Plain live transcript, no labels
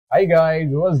Hi guys,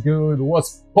 what's good?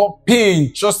 What's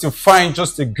popping? Just a fine,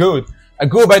 just a good. I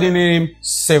go by the name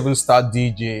 7-Star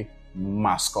DJ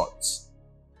Maskhot.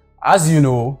 As you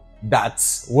know, that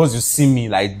once you see me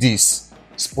like this,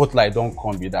 spotlight don't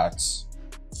come with that.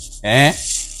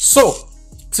 So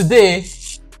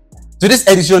today's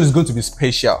edition is going to be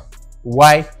special.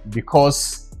 Why?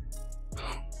 Because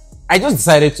I just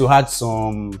decided to add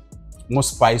some more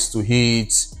spice to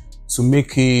it, to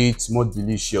make it more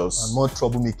delicious. And more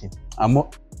troublemaking. I'm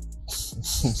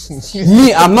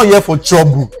not here for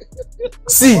trouble.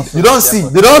 See, you don't see,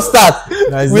 they don't start.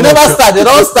 We never start, they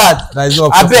don't start. I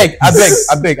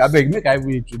beg, make I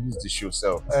even introduce the show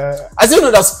self. As you know,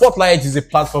 that Spotlight is a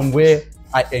platform where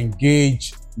I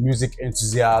engage music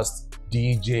enthusiasts,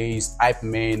 DJs, hype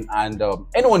men, and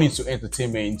anyone into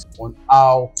entertainment on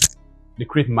how they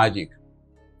create magic.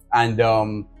 And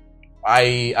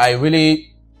I really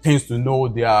tend to know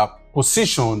their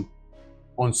position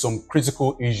on some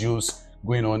critical issues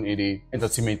going on in the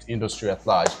entertainment industry at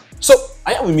large. So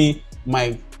I have with me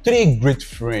my 3 great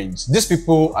friends. These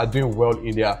people are doing well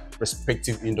in their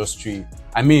respective industry.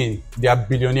 I mean, they are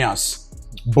billionaires,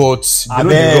 but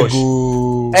they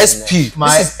don't rush. SP,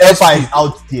 my SP is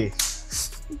out there.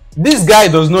 This guy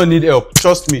does not need help.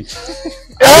 Trust me.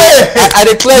 Hey, I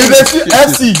declare you.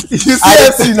 FC. You see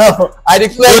FC now. I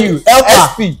declare you.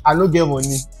 SP. I no get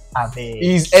money.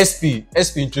 He's SP.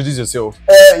 SP, introduce yourself.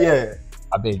 Yeah.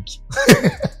 I beg.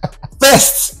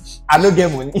 First, I no get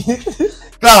money.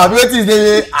 Now, I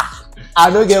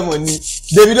no get money.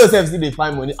 Davido self still dey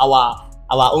find money. Our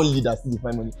own leader still dey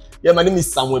find money. Yeah, my name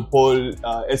is Samuel Paul,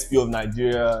 SP of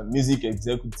Nigeria, music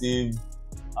executive.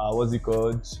 What's it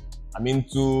called? I'm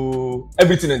into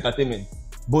everything entertainment,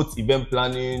 both event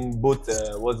planning, both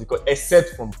what's it called,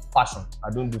 except from fashion. I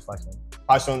don't do fashion.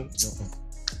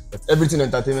 But everything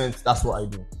entertainment, that's what I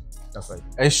do. That's right.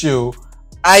 Esho,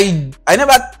 I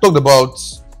never talked about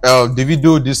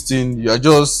Davido this thing. You are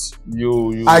just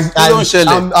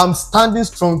I'm standing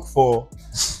strong for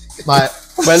my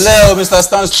Hello, Mr.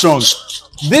 Stand Strong.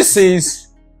 This is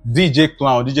DJ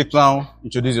Qlown. DJ Qlown,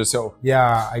 introduce yourself.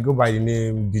 Yeah, I go by the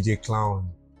name DJ Qlown.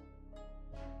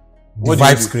 What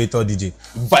Vibes creator DJ.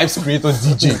 Vibes creator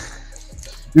DJ.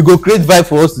 You go create vibe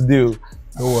for us today.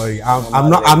 Don't worry, I'm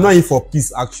not in for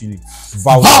peace actually.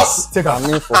 Violence.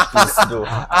 I'm in for peace though.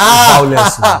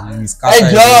 Violence. We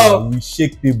scatter, we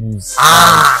shake tables.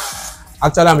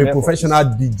 Actually, I'm a professional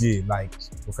DJ.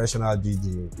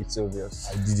 It's obvious.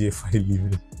 I DJ for a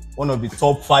living. One of the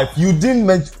top 5. You didn't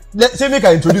mention. Let's say make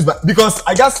I introduce, but because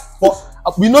I guess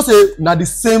we know say now the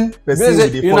same person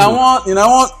with the follow. You know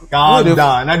what? Calm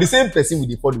down. Now the same person with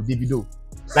the follow Davido.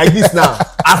 Like this now,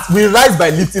 as we rise by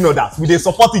lifting others, we dey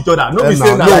support each other. No be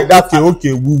saying like that.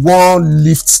 Okay, we won't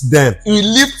lift them. We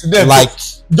lift them. Like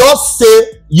just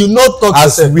say you not talk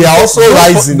as yourself. we are also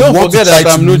rising. Don't forget that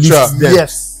I'm neutral.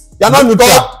 Yes, you're not neutral.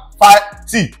 Top 5.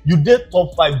 See, you did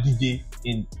top 5 DJ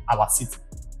in our city.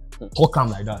 Talk am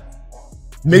like that.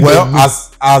 Make well, as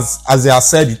they have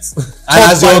said it, and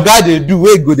as your guy they do,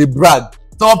 we go they brag.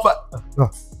 Top 5.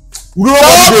 We don't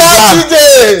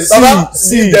DJ.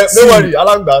 See, don't worry,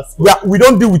 along that. We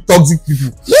don't deal with toxic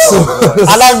people. So,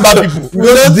 along that people. We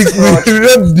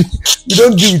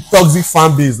don't deal with toxic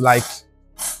fan base. Like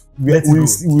we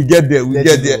get there. Let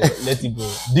it go.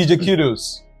 DJ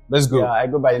Qeedose. Let's go. Yeah, I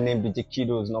go by the name DJ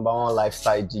Qeedose, #1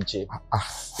 lifestyle DJ.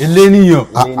 Eleniyo.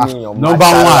 Number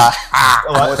 1.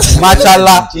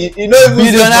 Machala. You know,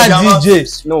 billionaire DJ.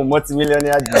 No,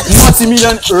 multi-millionaire DJ.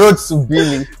 Multi-million road to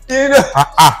billing.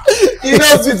 You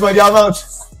know, sweet for the amount.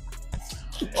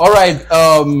 All right.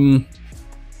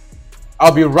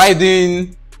 I'll be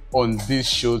riding on this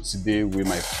show today with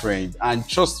my friend, and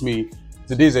trust me,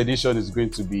 today's edition is going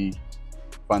to be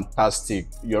fantastic.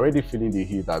 You're already feeling the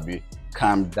heat, Abi.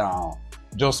 Calm down.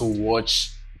 Just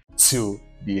watch till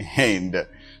the end.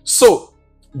 So,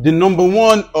 the number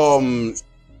 1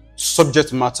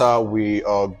 subject matter we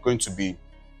are going to be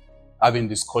having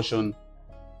discussion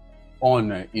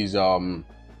on is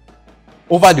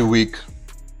over the week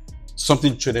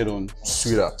something traded on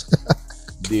Twitter.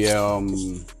 The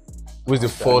who's the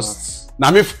first?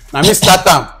 Nami start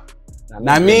them.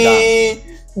 Nami,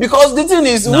 because the thing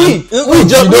is we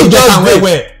just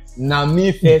wait.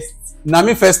 Nami first.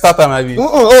 Nami first start time, Abi.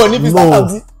 Nami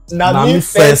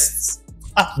first.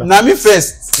 Nami first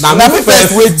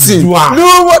waiting.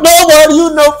 Nobody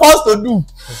you know first to do.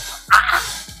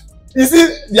 You see,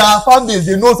 their fan base,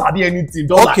 they know sabi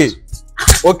anything. Okay.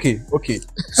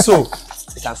 So you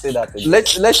can say that.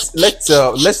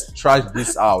 Let's try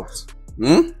this out.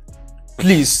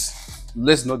 Please,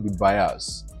 let's not be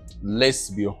biased.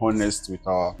 Let's be honest with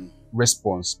our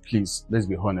response. Please, let's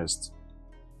be honest.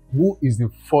 who is the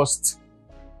first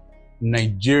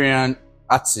Nigerian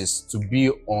artist to be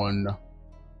on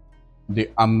the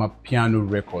Amapiano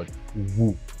record?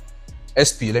 Who?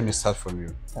 SP, let me start from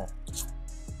you.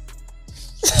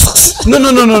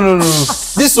 No.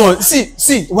 This one,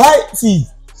 see. Why? See,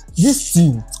 this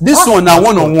thing. This one now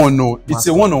one-on-one, no. It's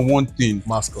a one-on-one thing.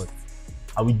 Maskhot.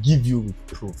 I will give you with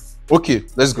proof. Okay,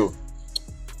 let's go.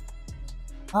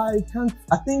 I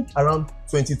think around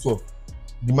 2012.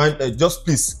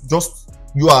 Just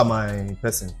you are my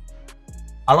person.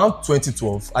 Around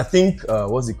 2012, I think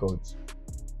what's it called?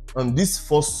 This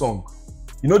first song.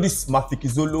 You know this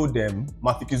Mafikizolo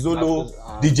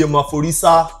DJ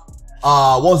Maforisa.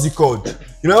 What's it called?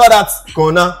 You remember that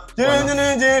corner?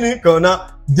 Corner.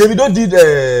 Davido did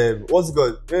what's it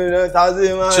called?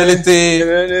 Chelete.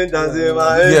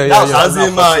 Yeah. That was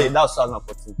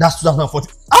 2014. That's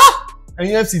 2014. Ah! And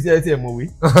you have to tell a movie.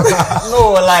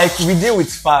 No, like we deal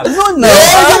with facts. We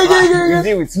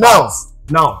deal with facts.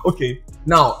 Now, okay.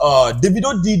 Now,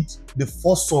 Davido did the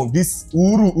first song. This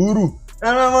Uru. The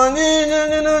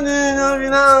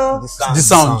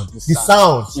sound.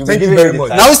 Thank you very much.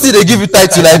 Now still they give you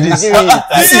title like this. No.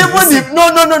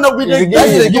 We they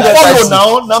give you follow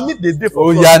now. Now meet the day for.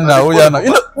 Oh yeah, now. You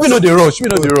know, we know the rush.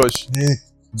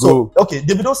 So okay,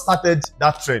 Davido started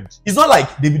that trend. It's not like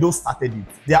Davido started it.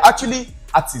 There are actually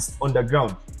artists on the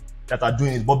ground that are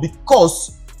doing it, but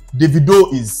because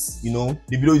Davido is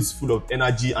full of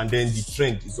energy, and then the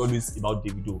trend is always about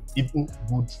Davido, even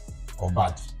good or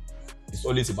bad. It's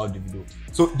always about Davido.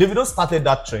 So Davido started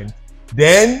that trend.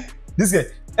 Then this guy,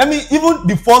 I mean, even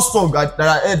the first song that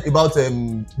I heard about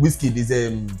Wizkid is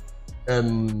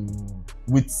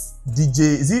with DJ,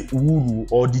 is it Wuru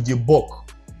or DJ Bok?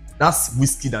 That's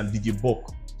Wizkid and DJ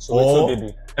Bok. Soweto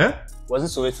Baby. Was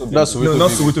it Soweto Baby? That's Soweto No, not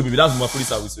Baby. Soweto Baby. That's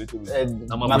Maforisa with Soweto Baby.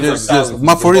 Yes.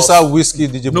 Maforisa, Wizkid,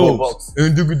 DJ Bok. No.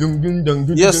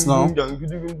 Yes, now.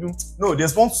 No,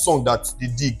 there's one song that they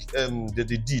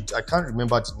did. I can't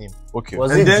remember the name. Okay.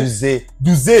 Was And it then- Duze?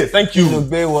 Duze, thank you.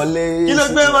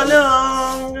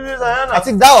 I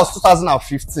think that was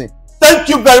 2015. Thank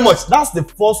you very much. That's the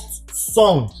first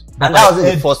song. And that was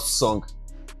the first song.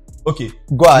 Okay.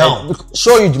 Go ahead. Now,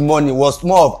 Show You the Money was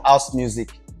more of house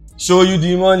music. Show You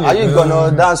the Money. Are you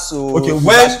gonna dance to? Okay,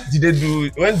 when did they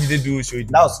do Show You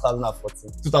the That Money? was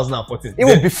 2014. 2014.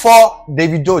 Even before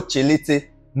Davido Chelete.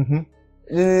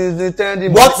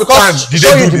 What because time did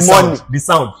Show they You do the the Money.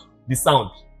 sound?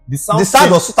 The sound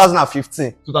was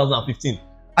 2015. 2015.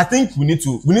 I think we need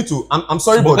to. I'm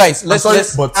sorry, But but guys, I'm sorry,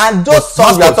 but And those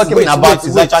songs we are talking wait, about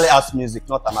is wait. actually house music,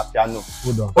 not Amapiano.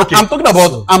 Hold on. okay. I'm talking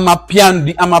about Amapiano,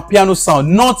 the Amapiano sound,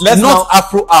 not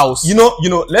Afro house. You know.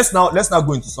 Let's now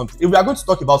go into something. If we are going to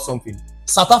talk about something,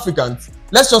 South Africans.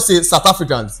 Let's just say South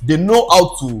Africans. They know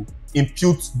how to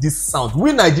impute this sound.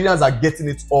 We Nigerians are getting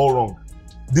it all wrong.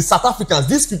 The South Africans,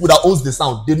 these people that owns the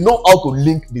sound, they know how to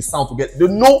link the sound together. They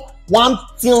know one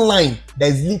thin line that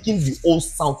is linking the whole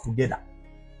sound together.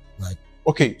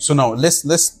 Okay, so now let's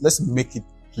make it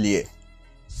clear.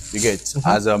 You get,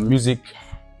 as a music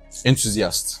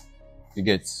enthusiast, you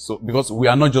get, so because we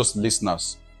are not just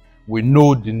listeners, we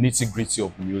know the nitty-gritty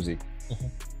of music.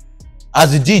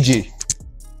 As a DJ,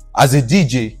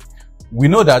 we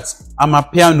know that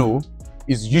Amapiano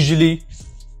is usually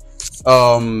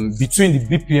between the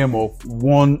BPM of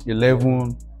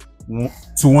 111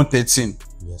 to 113.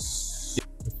 Yes.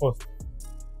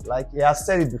 Like he has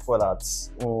said it before that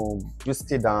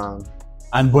Wizkid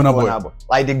And Burna Boy. Boy.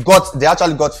 Like they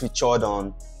actually got featured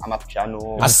on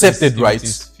Amapiano. Accepted, right? If it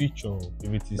is feature,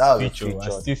 That was a feature, I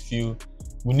feature. still feel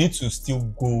we need to still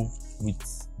go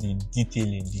with the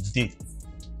detailing, the date.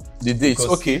 The dates,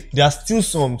 Because okay. There are still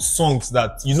some songs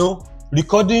that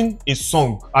recording a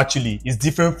song actually is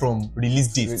different from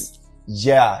release dates.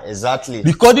 Yeah, exactly.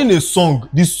 Recording a song,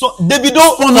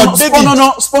 Davido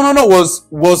Sponono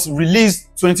was released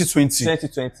 2020.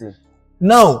 2020.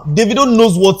 Now, Davido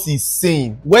knows what he's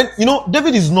saying. When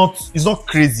David is not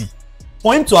crazy.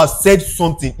 For him to have said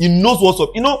something, he knows what's up.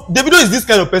 Davido is this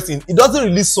kind of person. He doesn't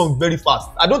release songs very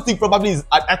fast. I don't think probably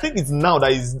I think it's now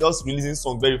that he's just releasing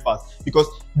songs very fast. Because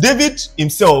David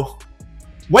himself,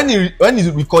 when he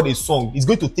record a song, it's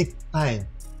going to take time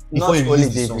before he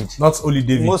releases the song. Not only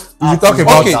David. Most If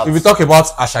we talk about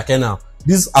Ashake now,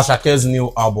 this is Ashake's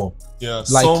new album. Yeah,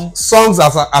 Like songs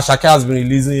that Ashake has been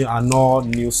releasing are not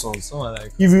new songs. some are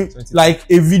like If you like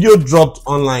a video dropped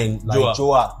online, like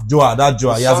Joa. Joa,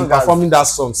 he has been song has- performing that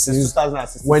song since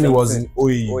 2016. when he was in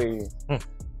OAE. OAE.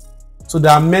 So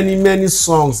there are many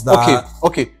songs that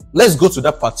Okay. Let's go to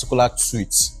that particular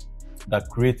tweet that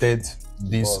created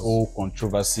this whole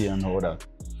controversy and all that.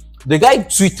 the guy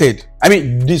tweeted. I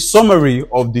mean, the summary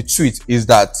of the tweet is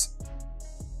that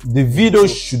the video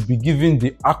should be given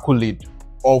the accolade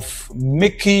of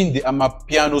making the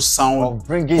Amapiano sound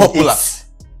bringing popular it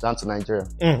down to Nigeria.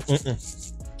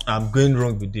 I'm going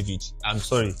wrong with David. I'm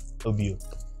sorry, Obio.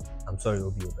 I'm sorry,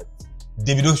 Obio, but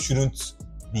Davido shouldn't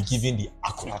be given the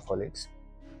accolade.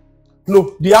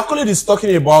 No, the accolade is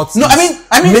talking about. No, I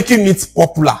mean, making it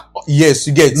popular. Yes,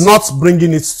 you get. Not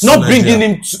bringing it. To Not Nigeria. bringing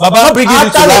him. Not bringing him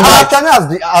to limelight.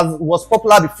 Amapiano was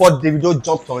popular before Davido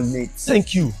jumped on it.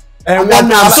 Thank you. And I'm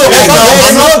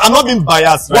not being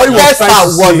biased. What Right? you were trying to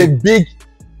was say. a big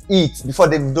hit before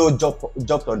Davido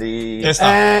jumped on the. Yes,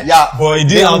 yeah, but he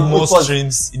didn't have more it was-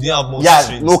 streams. He didn't have more Yeah,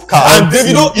 streams. no car. And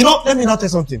Davido, let me now tell you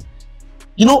something.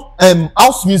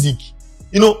 House music.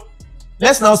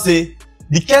 Let's now say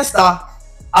the K-Star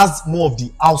has more of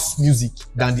the house music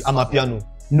than the Amapiano.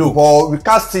 No, but we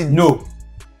can't see. No.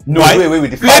 Why? Wait.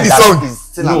 The Play fact the that song. it's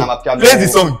still an Amapiano. Play the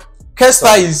song.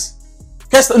 Kesta is.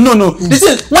 No. This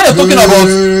is when you're talking about.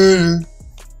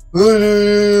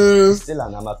 Still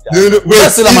an Amapiano. Wait,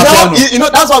 Still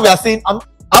Amapiano. that's why we are saying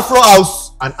Afro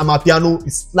House and Amapiano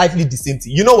is slightly the same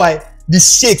thing. You know why? The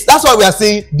shakes. That's why we are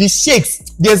saying the shakes.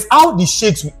 There's how the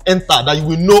shakes will enter that you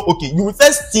will know. Okay, you will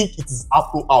first think it is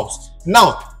Afro House.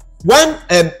 Now, when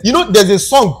there's a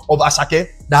song of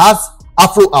Ashake that has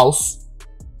Afro House,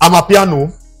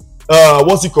 Amapiano,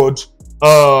 what's it called?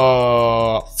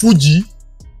 Fuji,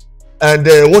 and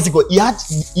what's it called? He had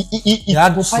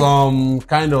some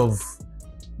kind of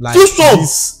like two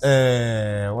songs.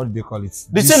 this, what do they call it?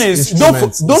 The thing is,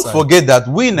 don't forget that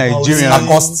we Nigerians.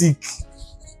 Acoustic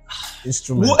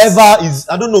instruments. Whoever is,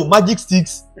 I don't know, magic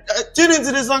sticks. Tune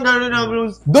into the song.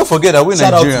 Don't forget that we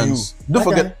Shout out to Nigerians. you. Don't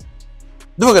forget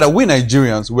that we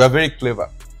Nigerians, we are very clever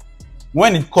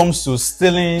when it comes to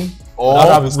stealing or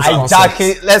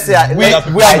Hijacking. Let's say we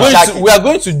are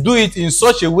going to do it in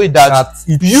such a way that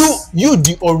you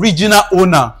the original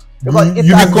owner, because it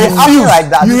you has will been happening like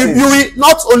that. You will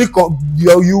not only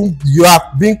you are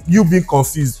being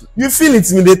confused. You feel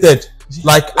intimidated.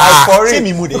 Like for say it.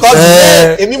 me mood. Because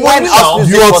When when house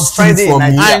you music want was to steal trending from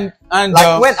in me. Nigeria, and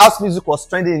when house music was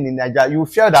trending in Nigeria, you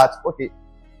feel that okay,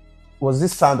 was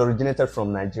this sound originated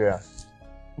from Nigeria?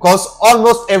 Because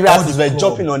almost every artist were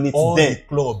jumping on it then, The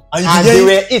club. and they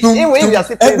were it. Even if we are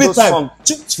still playing those songs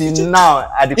till now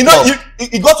at the club.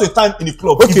 it got to a time in the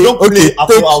club. Okay, you don't play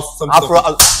Afro take House.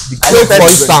 Take for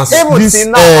instance, even this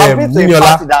till now, I've been to a Niniola,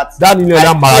 party that that Niniola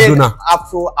I played Maradona.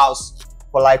 Afro House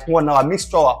for like 1 hour,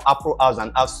 mixture of Afro House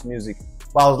and house music.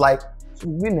 But I was like,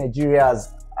 we Nigerians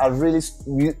are really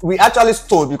we actually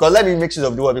stole, because let me make sure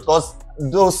of the word, because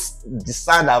the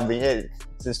sound I've been hearing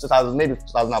since 2000, maybe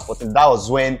 2014. That was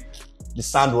when the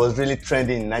sound was really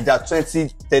trending in Nigeria,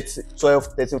 2012,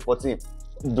 13, 14,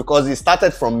 because it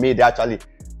started from MIDI actually.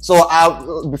 So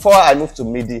before I moved to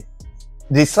MIDI,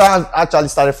 the sound actually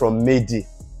started from MIDI.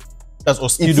 that's It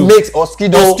Oskido. makes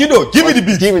Oskido. Give me the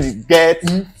beat. Give me the get.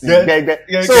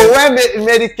 Yeah, So when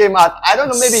MIDI came out, I don't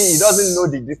know, maybe he doesn't know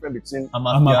the difference between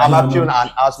Amapiano and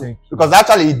house music, because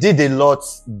actually he did a lot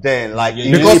then. Like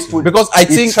he really because I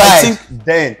think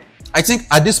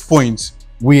at this point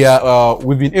we've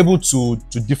been able to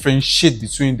differentiate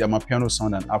between the Amapiano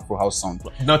sound and Afro House sound. Do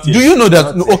you know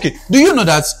that? No, okay. Do you know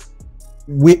that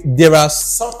there are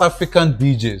South African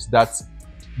DJs that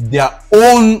their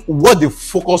own, what they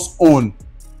focus on,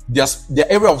 their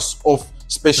area of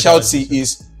specialty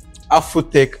is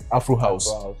Afro-tech, Afro House.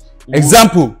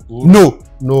 Example, no.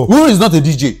 Who is not a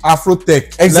DJ?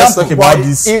 Afro-tech. Example, Let's talk about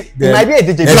this. It might be a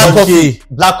DJ.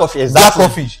 Black Coffee, Black exactly.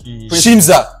 Coffee,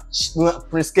 Shimza,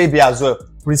 Prince KB as well.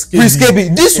 Prince Prince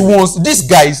KB. These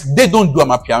guys, they don't do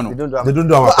Amapiano. They don't do They don't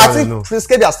do But I Amapiano, think no. Prince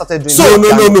KB has started doing So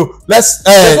no. Let's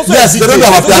yes, they don't do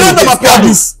Amapiano. They don't do Amapiano.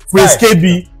 This Prince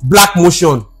KB, Black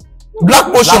Motion. Black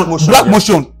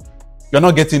motion. You're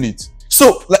not getting it.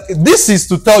 So like, this is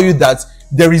to tell you that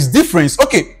there is difference.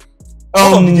 Okay.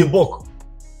 DJ Buck.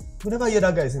 We never hear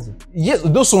that guy since. Yes,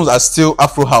 those songs are still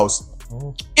Afro House.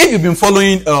 If you've been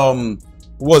following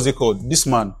what's it called? This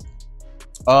man.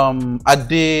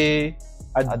 Ade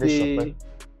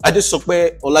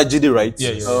Sokpe Olajide, right?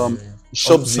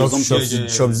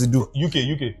 Shobzidu.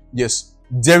 UK. Yes.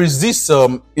 There is this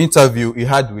interview he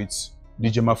had with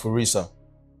DJ Maforisa.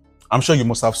 I'm sure you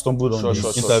must have stumbled on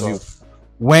this interview.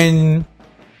 When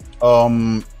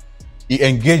he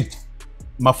engaged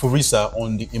Maforisa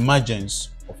on the emergence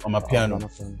of Amapiano.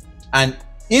 And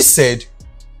he said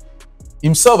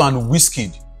himself and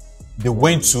Wizkid, they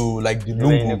went to like the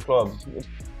Lungu. club.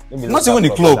 Not even the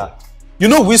club. You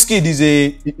know, Wizkid is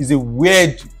a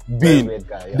weird being. Weird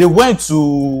guy, yeah. They went to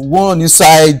one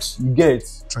inside, you get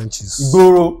Trenches.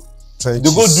 Goro. They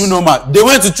go do normal. They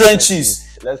went to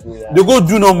trenches. Let's do that. They go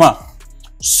do normal.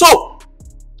 So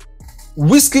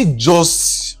Whiskey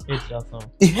just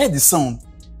he heard the sound.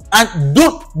 And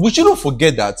we shouldn't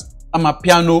forget that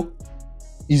Amapiano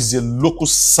is a local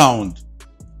sound.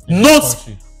 Not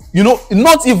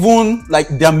not even like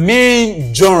their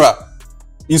main genre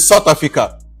in South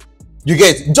Africa. You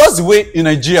get just the way in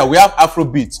Nigeria we have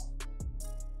Afrobeats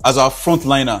as our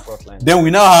frontliner. Then we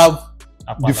now have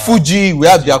the Fuji, we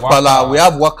have the Akpala, we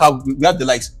have Waka, we have the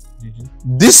likes.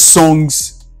 These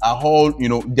songs are all,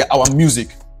 they're our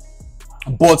music.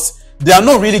 But they are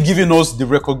not really giving us the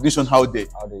recognition out there.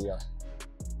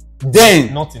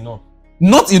 Then Not enough.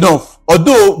 Not enough.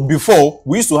 Although before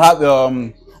we used to have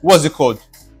what's it called?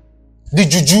 The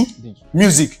Juju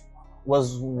music.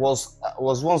 Was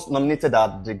once nominated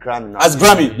at the Grammy. As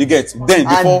Grammy, you get. Then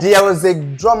before, and there was a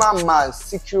drummer man,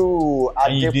 Sikiru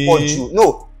Adepoju.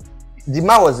 No, the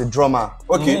man was a drummer.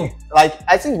 Okay. Like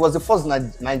I think he was the first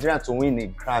Nigerian to win a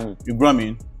Grammy. The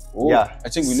Grammy. Oh, yeah. I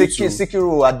think we need to.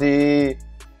 Sikiru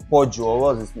Adepoju, or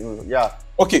what was his name? Yeah.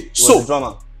 Okay, so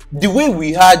drummer. The way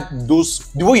we had the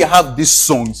way you have these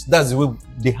songs, that's the way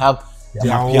they have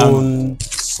their own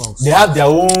songs. They have their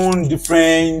own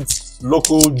different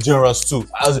local genres too,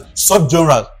 as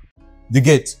sub-genres. They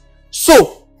get.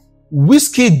 So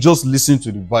Whiskey just listened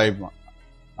to the vibe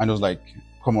and was like,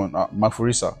 "Come on,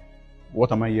 Maforisa,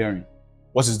 what am I hearing?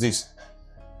 What is this?"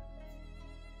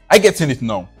 I get in it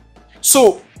now.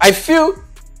 So I feel,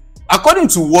 according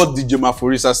to what DJ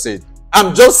Maforisa said,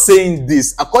 I'm just saying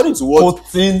this according to what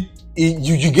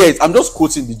you get. I'm just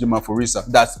quoting DJ Maforisa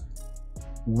that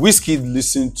Whiskey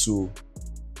listened to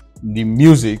the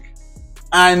music,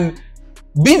 and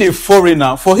being a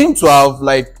foreigner, for him to have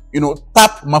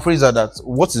tap Maforisa that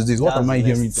what is this? What am I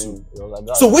hearing to?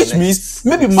 So which means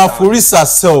maybe Maforisa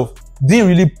self didn't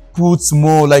really put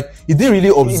more he didn't really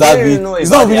observe it.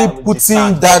 He's not really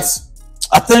putting that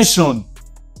attention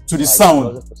to the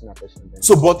sound.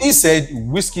 So, but he said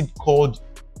Whiskey called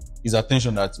his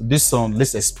attention that this sound,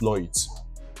 let's explore it.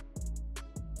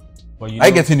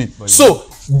 I get in it. So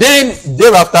then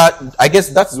thereafter, I guess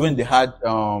that is when they had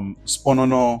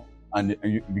Sponono and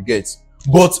you get.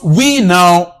 But we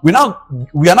are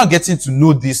not getting to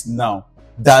know this now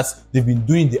that they've been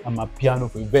doing the Amapiano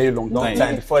for a very long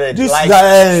time. Before they This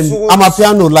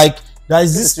Amapiano, there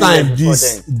is this time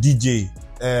this DJ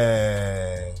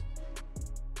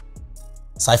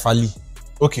Cypher Lee.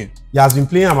 Okay. He has been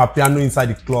playing Amapiano inside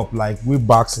the club way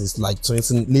back since late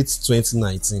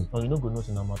 2019. Oh, you know good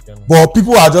nothing Amapiano. But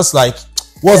people are just what's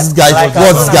this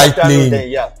guy playing?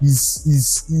 Then,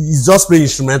 He's just playing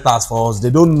instrumentals for us. They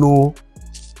don't know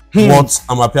what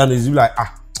Amapiano is.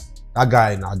 That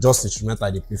guy just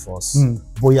instrumental they play for us.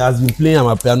 But he has been playing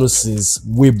Amapiano since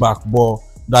way back. But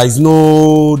there is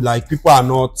no people are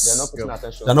not.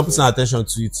 They're not putting attention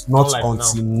to it. Not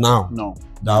until now. No.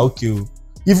 That okay.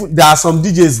 Even there are some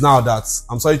DJs now that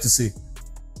I'm sorry to say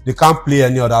they can't play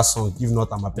any other song if not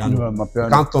Amapiano. They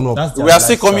can't turn up. We are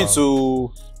still coming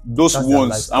to those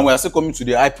ones, and we are still coming to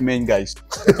the hype men guys.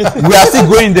 We are still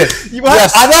going there.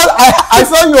 Yes. I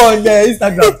saw you on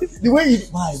Instagram. The way you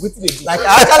I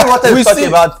actually wanted to talk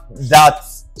about that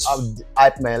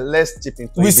hype man. Let's chip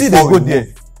into it. We see they go there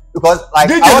because I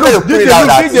wanted to put it out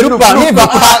that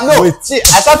see,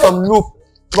 I start from loop,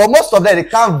 but most of them they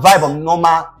can't vibe on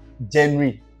normal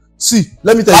genre. See,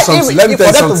 let me tell you something. Let me tell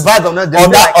you something. On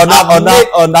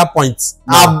that point.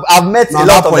 I've met a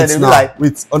lot of them.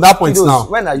 On that point now.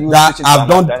 When are you? I've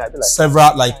done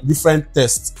several different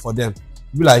tests for them.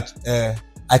 Be I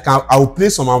will play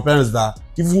some of my parents that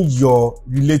even your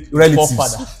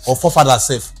relatives or forefathers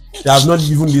self, they have not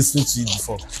even listened to it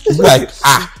before. Be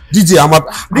DJ,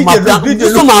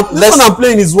 this one I'm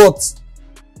playing is what?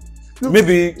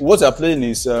 Maybe what you're playing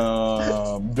is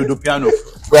Dodo Piano.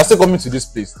 We are still coming to this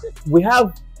place. We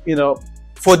have,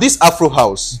 for this Afro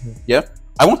house,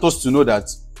 I want us to know that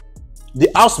the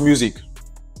house music,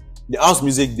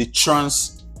 the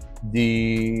trance,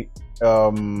 the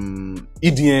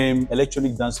EDM,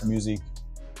 electronic dance music,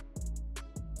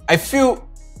 I feel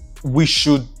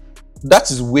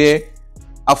that is where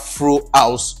Afro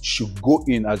house should go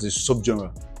in as a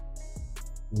subgenre.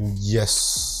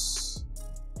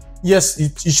 Yes,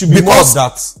 it should be more of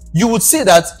that. You would say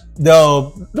that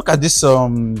look at this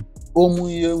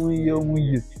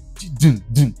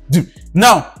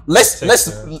now let's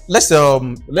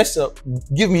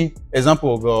give me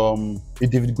example of a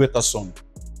David Guetta song.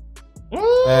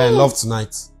 Love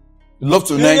Tonight.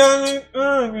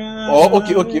 Oh,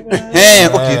 okay. Okay.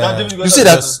 You see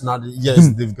that? Yes,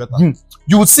 David Guetta.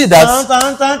 You would see that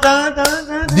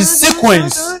the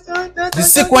sequence The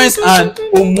sequence and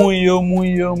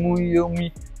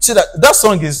Omuye. See that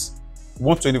song is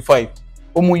 125.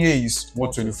 Omuye is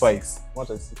 125.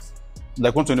 126.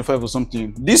 Like 125 or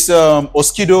something. This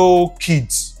Qeedose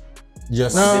Kids.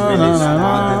 Yes.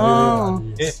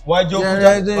 Why joke?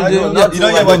 Not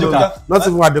even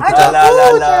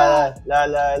Wajokuta.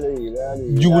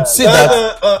 You would say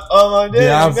that They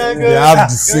have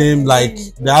the same, like,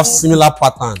 they have similar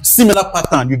pattern. similar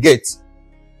pattern you get.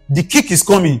 The kick is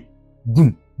coming.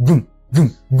 Boom, boom,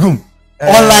 boom, boom.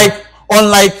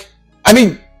 Unlike, I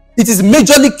mean, it is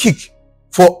majorly kick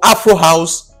for Afro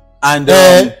house and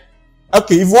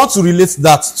Okay, if you want to relate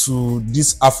that to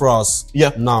this Afro house,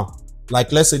 yeah. now, like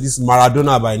let's say this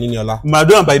Maradona by Niniola,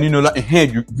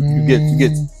 you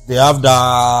get. they have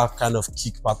that kind of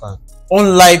kick pattern.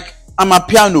 Unlike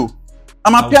Amapiano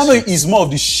is more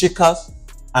of the shakers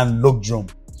and log drum.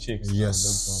 Shakes.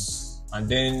 Yes. And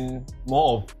then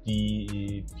more of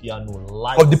the piano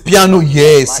live. Of the piano,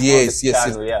 yes.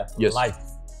 Live.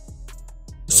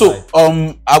 So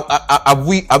have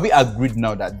we agreed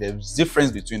now that there's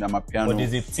difference between Amapiano? But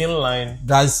there's a thin line.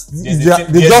 They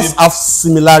just have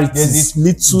similarities,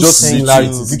 little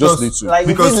similarities. Like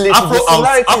Because this Afro little,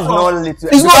 house, the similarity is not little.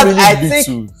 It's not really I little.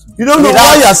 think You don't know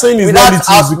why you're saying it's not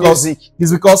little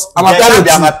is because Amapiano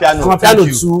Amapiano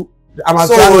too.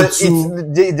 Amapiano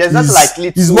too. There's not like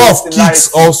little. It's more of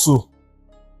kicks also.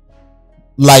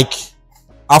 Like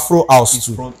Afro house It's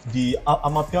too. from the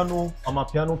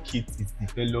Amapiano kit is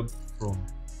developed from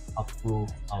Afro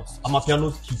house.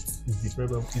 Amapiano's kit is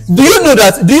developed. Do you know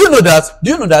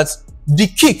that the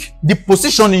kick, the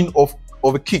positioning of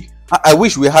a kick? I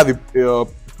wish we have a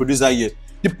producer here.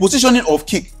 The positioning of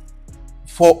kick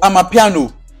for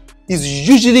Amapiano is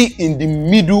usually in the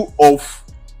middle of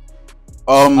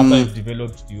After you've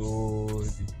developed the whole.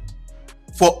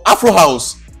 for Afro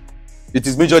house, it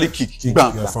is majorly kick.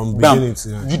 Bam, Yeah, from bam. beginning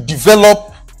to end. You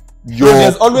develop your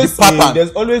There's always the pattern.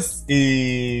 there's always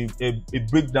a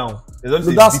breakdown. There's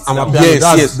always That's a beat down.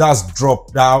 Amapiano. Yes. That's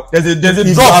drop. There's There's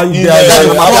a drop in there, there. that's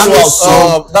Amapiano Amapiano house.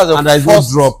 song, that's the and there's no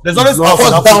first drop. There's always It's not-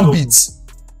 first Afro down house. beat.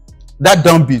 That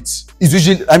down beat is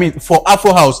usually, I mean, for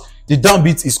Afro house, the down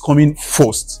beat is coming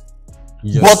first.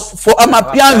 Yes. But for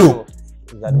Amapiano,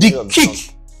 the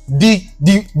kick,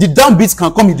 the down beat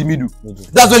can come in the middle.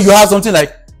 That's why you have something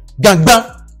like gang bang.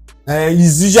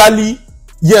 It's usually,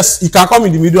 yes, it can come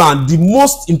in the middle, and the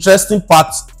most interesting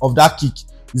part of that kick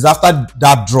is after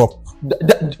that drop,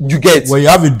 You get. where you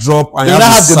have a drop and Then you I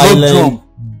have have the the low silent drum.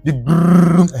 The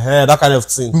brrrr. that kind of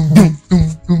thing.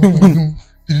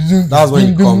 That's when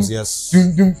it comes. Yes.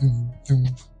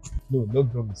 No,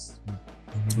 log drum is.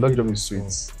 Log drum is sweet.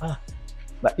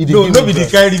 Like, it No, dey no give be me the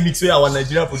joy. kind remix where our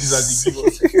Nigerian producers dey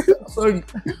give us. Sorry.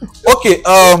 Okay.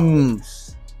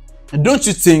 Don't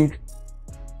you think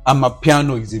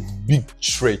Amapiano is a big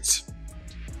threat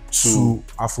To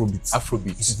Afrobeats.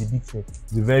 Afrobeats? It's a big threat.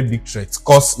 It's a very big threat.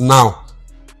 Cause now,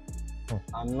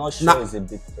 I'm not sure Nah. it's a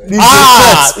big threat. this is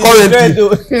a threat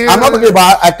currently. I'm not talking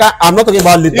about. I'm not talking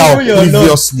about later or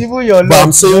previously. Even your But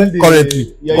I'm saying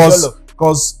currently,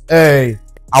 because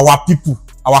our people,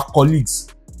 our colleagues,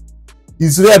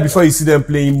 it's rare before you see them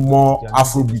playing more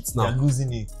Afrobeats they're now.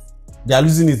 losing it. They are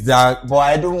losing it. They are. But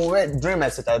I don't, during my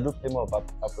set, I do play more of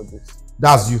Afrobeats.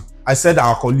 That's you. I said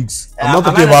our colleagues. I'm not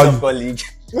Am talking I not about your you. colleague?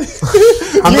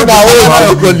 I'm not talking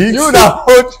about your colleagues.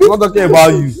 I'm not talking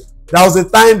about you. There was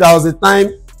a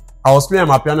time I was playing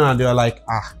Amapiano and they were like,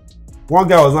 one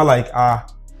guy was not like,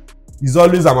 it's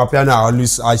always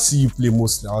Amapiano. I see you play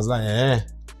mostly. I was like,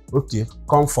 okay,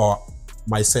 come for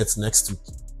my set next week.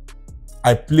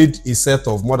 I played a set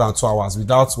of more than 2 hours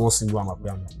without one single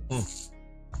Amapiano.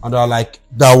 And they were like,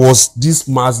 this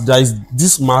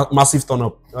massive turn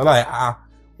up. They were like,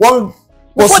 one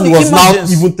person the was now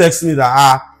emergence. even texting me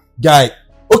that, guy,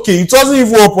 okay, it wasn't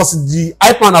even one person. The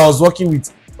iPad I was working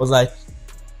with was like,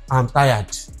 I'm tired.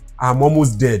 I'm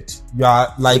almost dead. You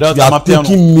are Without you are Amapiano.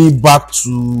 taking me back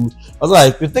to. I was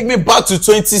like, You take me back to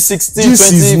 2016,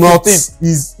 this is not.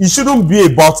 2015. It shouldn't be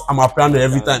about Amapiano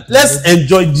every time. Let's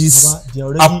enjoy this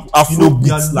Afro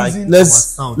beats. Like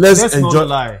let's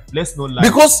enjoy. Let's not lie.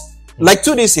 Because like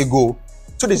 2 days ago,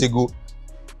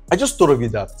 I just thought of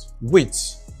it that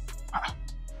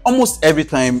almost every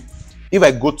time if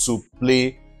I go to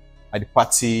play at the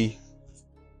party,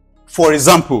 for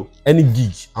example, Any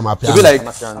gig, to Amapiano. be like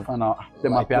Amapiano. play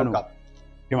my Like piano, local.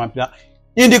 play my piano.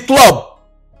 In the club,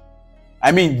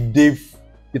 I mean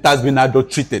it has been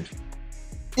adulterated.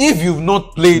 If you've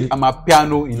not played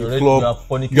Amapiano in the club,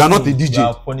 you are not a DJ.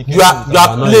 You are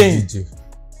not a playing. DJ.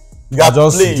 You are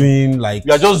just playing. doing like.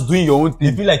 You are just doing your own They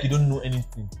thing. feel like you don't know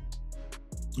anything.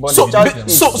 But So- the challenge but-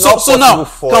 is so- not so- so now, possible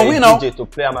for can a we now- DJ to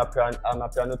play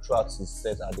Amapiano throughout his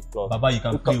set at the club. Baba, you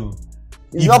can play.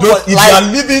 It's If not those- po- if you like, are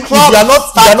living, if you club are not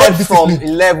started from disciplined.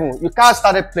 11. You can't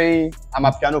start playing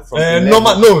Amapiano from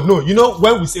 11. No. You know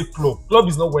when we say club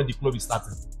is not when the club is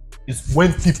starting. It's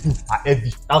when people are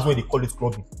heavy. That's when they call it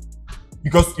clubbing.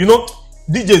 Because you know,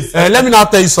 DJs. Let me now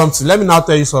tell you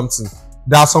something.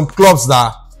 There are some clubs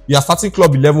that you are starting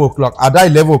club 11 o'clock. At that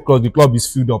 11 o'clock, the club is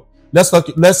filled up. Let's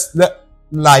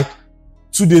like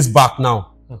 2 days back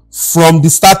now. From the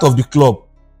start of the club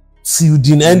till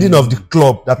the ending of the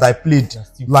club that I played,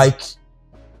 like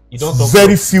You don't talk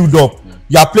very filled up.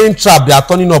 You are playing trap, they are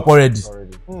turning up already.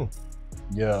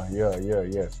 Yeah.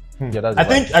 That's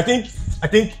I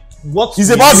think what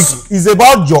It's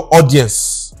about your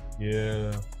audience.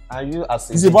 yeah. Are you as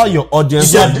a It's DJ? about your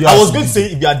audience. I was going to say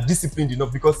if you are disciplined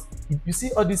enough, because if you see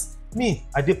all this, me,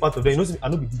 I did part of them. You know, I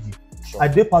know be DJ. Sure. I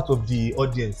did part of the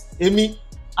audience. Amy,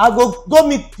 I go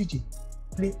meet DJ.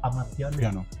 Play Amapiano.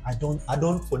 Piano. I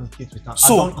don't fornicate with her.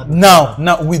 So I don't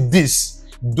now with this,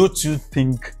 don't you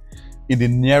think in the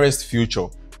nearest future,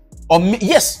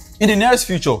 yes, in the nearest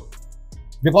future,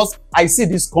 because I see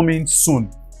this coming soon.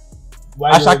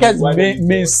 Ashake's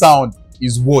main sound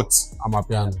is what?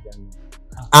 Amapiano.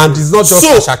 And it's not just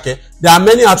So- Ashake. There are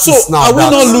many artists So now. are we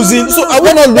not losing? So are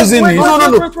we not losing it? No.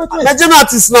 Nigerian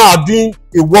artists now are doing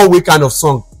a one-way kind of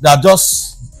song. They are just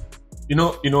You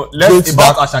know, Great let's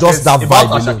about that- Ashake's, just that about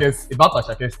vibe, you know.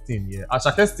 Ashake's thing. Yeah,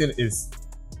 Ashake's thing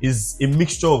is a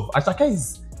mixture of Ashake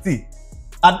is see,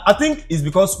 and I think it's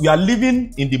because we are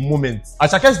living in the moment.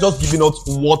 Ashake is just giving us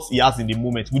what he has in the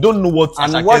moment. We don't know what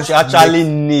And Ashake's what you actually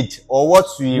need, or what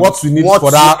we need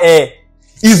for that-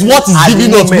 is what he's at the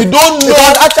giving us. We moment. don't know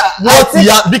what he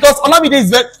has, because Olamide is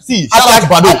very shout out to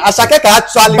Bado. Ashake can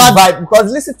actually vibe,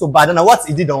 because listen to Bandana, what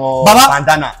he did on Baba.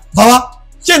 Bandana. Baba,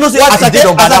 you know, say What he did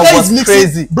on Bandana Ashake was is mixing,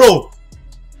 crazy. bro.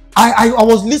 I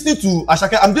was listening to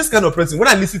Ashake. I'm this kind of person. When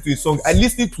I listen to a song, I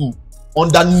listen to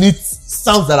underneath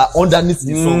sounds that are underneath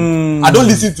the song. I don't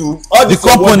listen to all The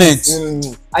components.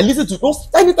 I listen to those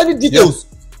tiny details.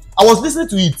 I was listening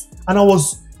to it, and I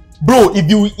was, bro, if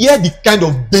you hear the kind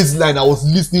of bass line I was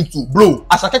listening to, bro,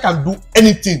 Ashake can do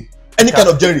anything, any kind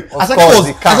of genre. Ashake was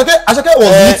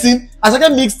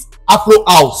mixed Afro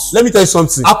house. Let me tell you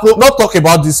something. Afro, Not talk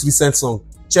about this recent song.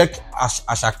 Check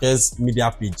Ashake's media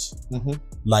page.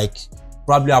 Like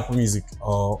probably Apple Music,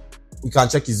 or you can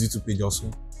check his YouTube page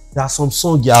also. There are some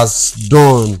songs he has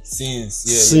done. since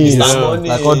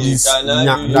Like all this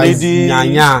Lady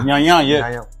nya.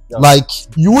 yeah. Like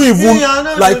you won't even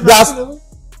like that's.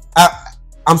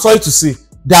 I'm sorry to say,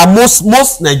 there are most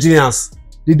Nigerians,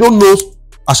 they don't know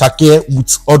Ashake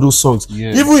with all those songs.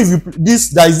 Yeah. Even if you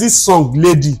there is this song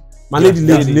Lady, my lady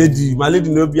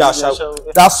no be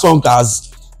Ashake. That song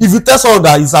has, if you tell someone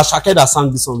that it's Ashake that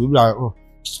sang this song, they'll be like, oh,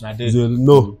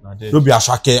 no be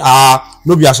Ashake.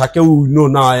 No be Ashake we know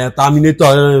now.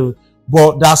 Terminator.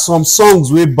 But there are some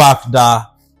songs way back that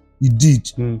he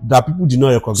did that people did not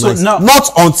recognize. So now- Not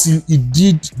until he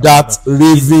did that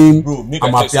raving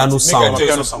Amapiano sound.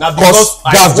 Now, Because because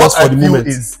that's just what for the I feel moment.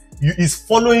 is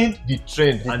following the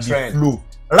trend and trend. the flow.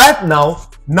 Right now,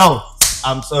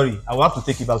 I'm sorry, I will have to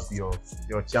take it back to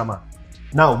your chairman.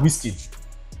 Now,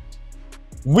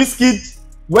 Wizkid,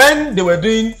 when they were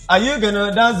doing, are you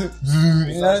gonna dance?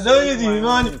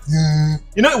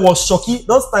 You know, it was shocky.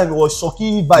 Those times it was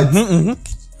shocky vibes.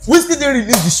 Wizkid didn't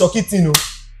release the shocky thing, no.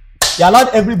 He allowed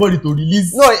everybody to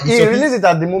release. No, the he shocky. released it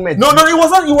at the moment. No, it was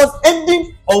not. It was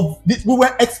ending of the, we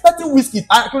were expecting Wizkid.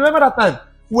 I can remember that time.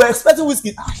 We were expecting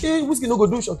Wizkid. Hey, Wizkid no go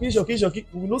do shocky.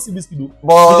 We will not see Wizkid do.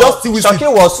 But we just see Wizkid. Shocky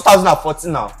was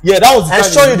 2014 now. Yeah, that was the And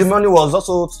time Show he You The released. Money was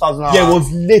also 2000. Yeah, it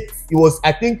was late. It was,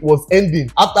 I think, it was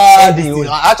ending after this thing.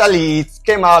 Actually, it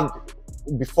came out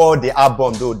before the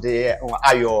album, though, the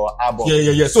Ayo album.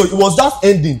 Yeah. So it was just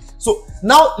ending. So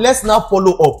now let's now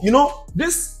follow up. You know,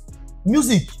 this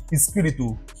music is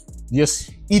spiritual. Yes.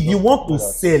 If you want to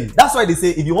sell, that's why they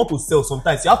say if you want to sell,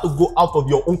 sometimes you have to go out of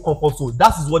your own comfort zone.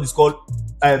 That is what is called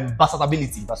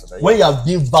versatility. When you are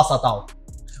being versatile.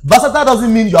 Versatile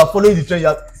doesn't mean you are following the trend.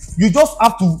 You just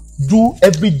have to do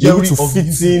every genre Able to of fit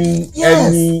music.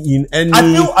 in any I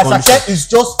feel condition. Ashake is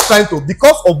just trying to,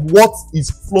 because of what is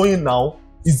flowing now,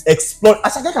 is exploring.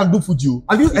 Ashake can do Fuji.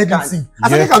 Have you heard him sing?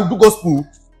 Ashake can do gospel.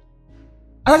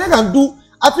 Ashake can do.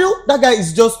 I feel that guy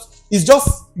is just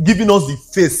giving us the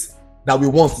face that we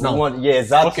want now. Yeah,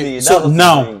 exactly. Okay, That's so what I'm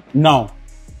now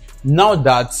saying.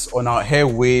 that on our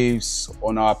airwaves,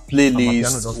 on our Amapiano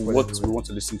playlist, just what follows we want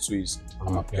to listen to is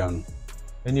Amapiano.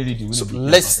 Any reading? So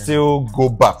let's still go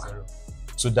back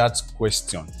to that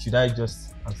question. Should I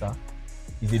just answer?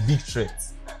 It's a big threat.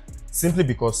 Simply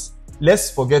because let's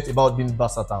forget about being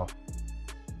versatile.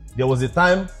 There was a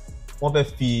time one fẹ́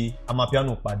fi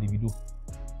Amapiano pa Davido.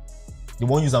 They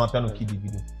won't use Amapiano kill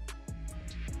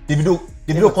Davido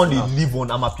can't live on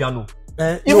Amapiano.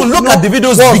 Even look at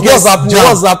Davido's biggest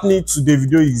what's happening to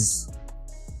Davido is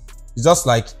it's just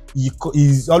like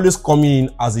he's always coming in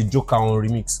as a joker on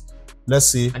remix. Let's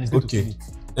say okay,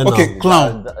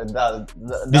 Qlown.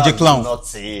 DJ Qlown. Not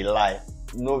say lie.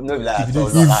 No,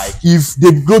 like if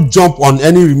they go jump on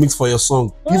any remix for your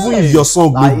song, even if your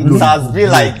song like, blow, it has been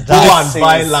like go and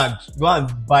buy land. Go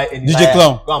and buy any DJ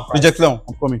Qlown. Go and price. DJ Qlown.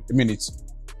 I'm coming. A minute.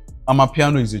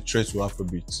 Amapiano is a threat to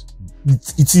Afrobeats.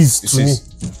 it is to me.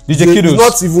 DJ Qeedose.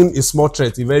 It's not even a small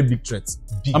threat, a very big threat.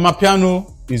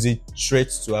 Amapiano is a threat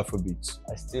to Afrobeats.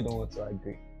 I still don't want to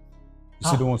agree. You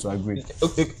still don't want to agree.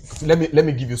 Okay, let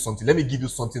me give you something. Let me give you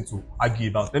something to argue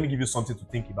about. Let me give you something to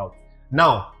think about.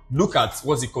 Now, look at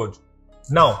what's it called?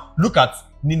 Now, look at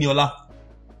Niniola.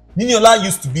 Niniola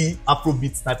used to be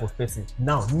Afrobeats type of person.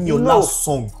 Now, Niniola's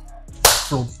song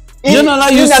from Niniola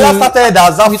started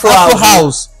as Afro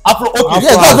House. Okay,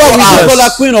 yes, that's why we call her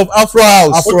queen of Afro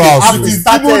House.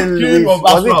 Started with,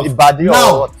 was it Ibadi or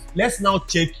now, what? let's now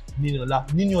check Niniola.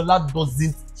 Niniola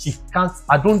doesn't, she can't,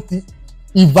 I don't think,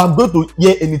 if I'm going to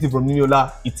hear anything from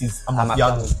Niniola, it is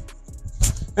Amapiano.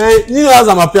 Ninola's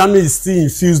Amapiano is still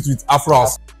infused with Afro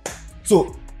House.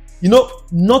 So, you know,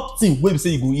 nothing when we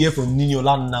say you go hear from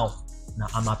Niniola now,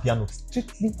 Amapiano.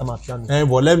 Strictly Amapiano.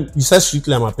 But you said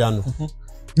strictly Amapiano.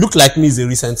 Look Like Me is a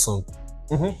recent song.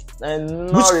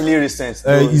 And not really recent.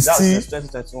 It's That's still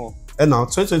 2021. And now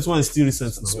 2021 is still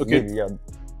recent now. Okay. Maybe, yeah.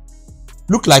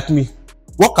 Look Like Me.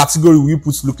 What category will you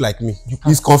put Look Like Me?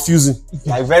 It's confusing.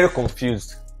 Like very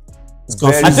confused. It's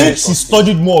confusing. I think she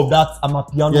studied more of that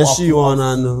Amapiano. Yes, she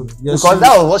wanna yes, Because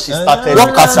that was what she started.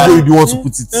 what category do you want to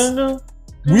put it?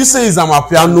 Will you say it's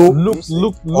Amapiano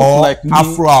Look or like me.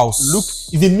 Afro House? Look,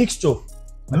 It's a mixture.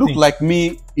 Look Like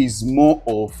Me is more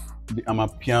of the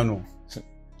Amapiano.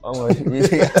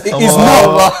 It's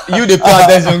more. You the pay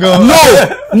attention, girl.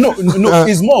 No.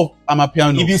 It's more of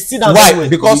Amapiano. If you see that, why?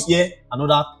 Because you hear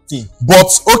another thing.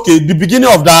 But okay, the beginning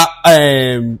of that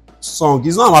song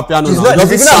is not Amapiano. It's Now. not, It the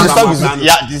doesn't beginning of sound the song is, Amapiano.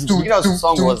 yeah, the beginning of the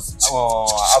song was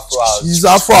Afro House. It's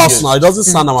Afro House now. It doesn't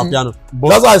sound Amapiano. But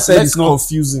that's why I said let's it's not-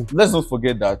 confusing. let's not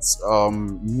forget that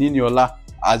Niniola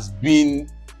has been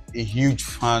a huge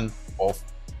fan of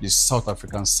the South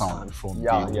African sound from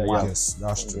Yeah. Yes,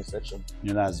 that's true.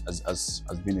 Niniola has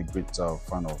been a great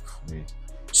fan of the.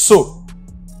 So,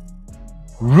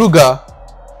 Ruga,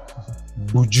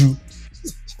 Buju,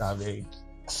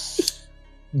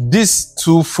 these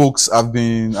two folks have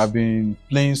been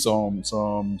playing some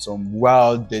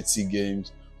wild, dirty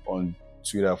games on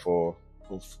Twitter for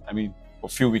a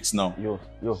few weeks now.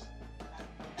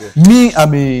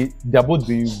 They're both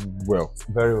doing well.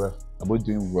 Very well. They're both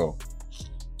doing well.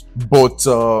 But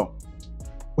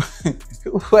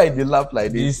why they laugh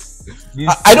like this?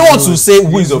 I don't want to say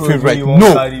who is your favorite.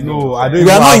 No, I don't.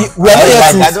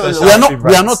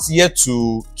 we are not here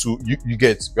to you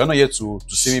get. We are not here to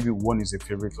say maybe one is a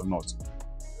favorite or not.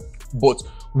 But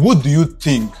what do you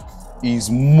think is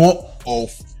more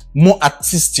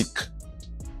artistic?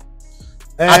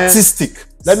 Artistic.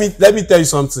 Let me tell you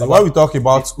something. When we talk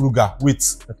about Ruga, wait.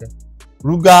 Okay.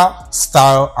 Ruga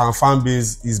style and fan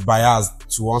base is biased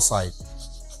to one side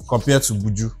compared to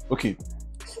Buju. Okay.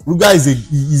 Ruga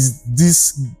is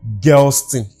this girl's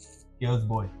thing. Girl's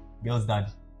boy, girl's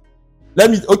daddy. Let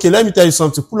me tell you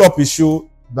something. Pull up a show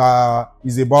that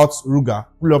is about Ruga.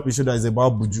 Pull up a show that is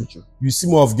about Buju. You see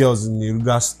more of girls in the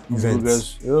Ruga's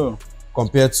events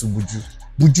compared to Buju.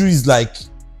 Buju is like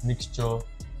Mixture.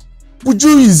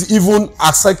 Buju is even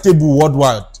acceptable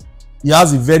worldwide. He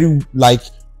has a very like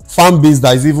fan base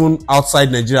that is even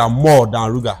outside Nigeria more than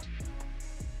Ruga.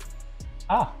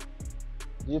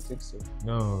 Do you think so?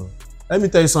 No. Let me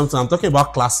tell you something. I'm talking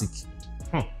about classic.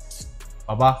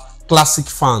 Baba, Classic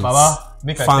fans.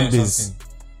 make I fan tell you base. something.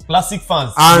 Classic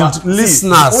fans. And See,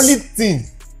 listeners. the only thing.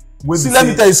 Let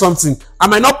me tell you something. I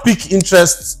might not pick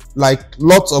interest, like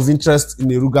lots of interest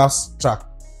in a Ruga's track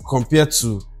compared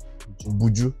to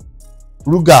Buju.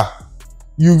 Ruga,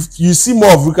 you see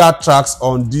more of Ruga tracks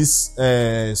on this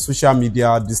social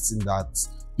media, this thing that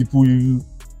people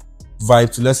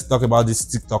vibe to. Let's talk about this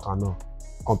TikTok and all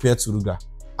compared to Ruga.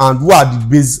 And who are the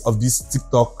base of this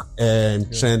TikTok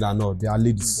trend and all? They are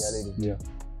ladies. Yeah.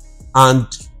 And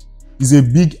it's a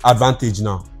big advantage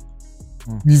now.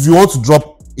 If you want to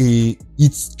drop a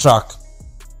hit track,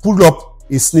 pull up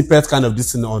a snippet kind of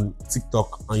this thing on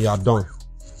TikTok and you are done.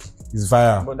 It's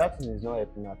viral. But that thing is not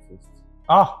helping artists.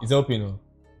 It's helping.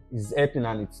 It's helping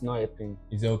and it's not helping.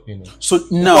 It's helping. So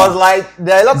Because now, like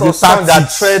there are a lot It's a of songs that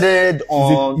tactics. traded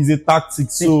on It's a tactic.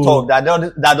 TikTok So, that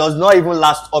does not even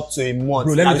last up to a month.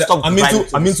 Bro, and stop I'm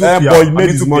into Eh, PR. boy, you I'm made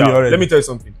into his money PR. already. Let me tell you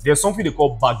something. There's something they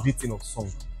call backdating of song.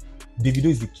 Davido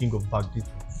is the king of backdating.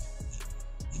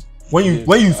 When you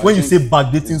say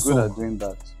backdating he's good song, at doing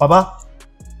that. Baba,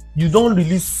 you don't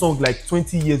release song like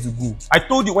 20 years ago. I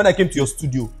told you when I came to your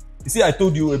studio. You see, I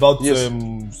told you about Yes.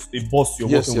 a boss you're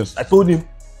Yes, working yes. with. I told him,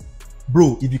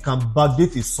 bro, if you can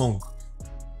backdate a song,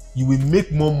 you will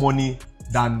make more money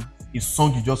than a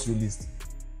song you just released.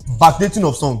 Backdating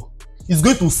of song is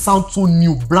going to sound so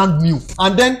new, brand new.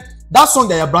 And then that song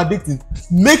that you're backdating,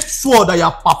 make sure that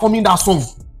you're performing that song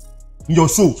in your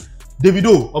show.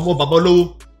 Davido, Omo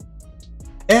Babalo,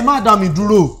 Emma Dami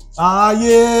Duro,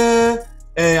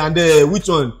 and which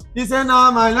one? He said,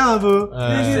 "Now my love."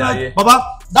 Baba,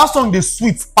 that song they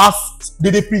sweet past.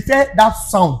 They prefer that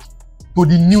sound to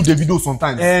the new Davido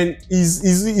sometimes. and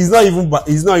it's not even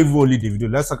only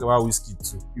Davido. Let's talk about Whiskey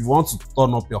too. If you want to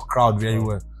turn up your crowd very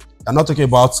well, you're not talking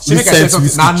about recent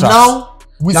Whiskey tracks. Now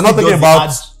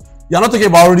You're not talking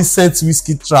about recent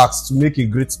Whiskey tracks to make a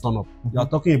great turn up. You're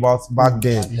talking about back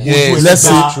then. Yes, let's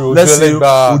say Oju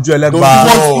Elegba, It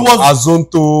was-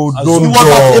 Azonto, it Dondo, was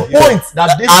at a point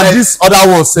that they and said, this other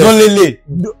one said,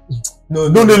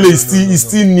 no, is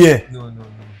still near. No.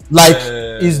 Like,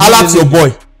 alert your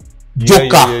boy,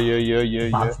 Joker.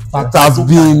 Yeah. That has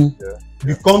been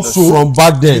become so. from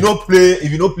back If then. you don't play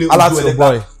Alert Oju your Elegba.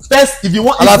 boy. First, if you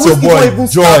want, Alert your boy, even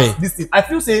Joy. start this thing, I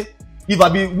feel say if I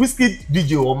be Whiskey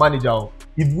DJ or manager,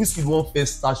 if Whiskey won't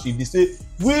first start shit, they say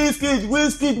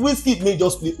Whiskey, may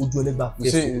just play Oju Elegba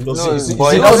first.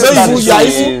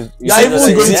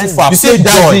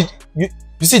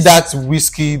 You see that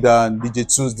Whiskey and DJ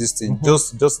Tunes this thing.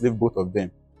 Just leave both of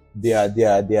them. They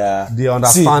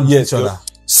understand each other.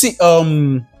 See,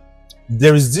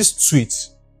 there is this tweet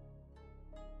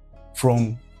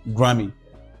from Grammy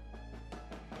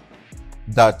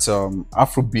that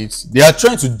Afrobeats, they are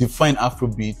trying to define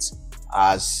Afrobeats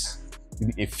as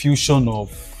a fusion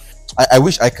of. I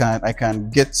wish I can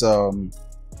get the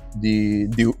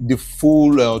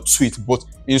full tweet, but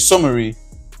in summary,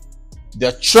 they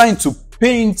are trying to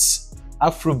paint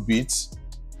Afrobeats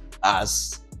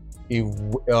as a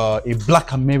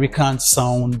Black American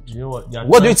sound. You know what?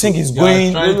 What do you think is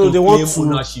going? No, they want to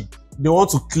ownership. They want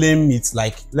to claim it,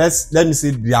 like let me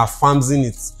say they are farming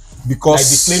it Like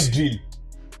because they claim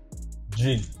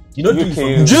drill. You know,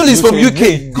 UK. Drill is from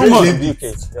UK. Come on.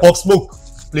 Pop Smoke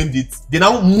claimed it. They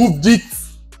now moved it.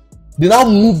 They now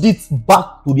moved it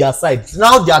back to their side.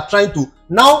 Now they are trying to.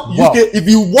 Now Wow. UK. If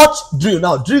you watch drill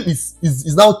now, drill is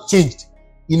now changed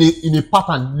in a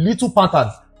pattern, little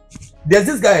pattern. There's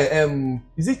this guy.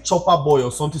 Is it Chopper Boy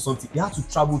or something? He had to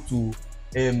travel to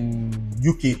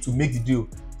UK to make the drill.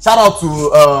 Shout out to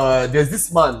there's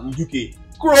this man in UK.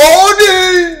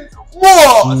 Crowding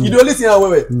more. You don't listen now.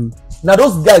 Wait. Now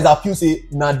those guys I feel say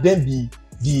now them be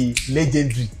the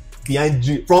legendary behind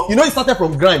drill. From it started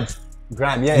from grime.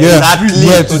 Grime,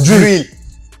 to drill.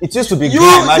 It used to be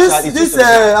grime. Actually, This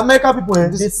American people,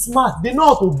 they smart. They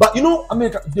know how to buy.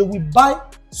 America, they will buy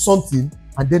something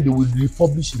and then they will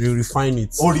republish it they refine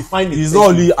it. or refine it. It's not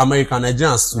only American,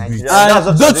 Nigerians to do it.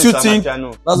 Don't you think?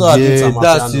 That's what I did to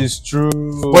that Amapiano. is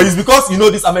true. But it's because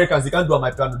these Americans, they can't do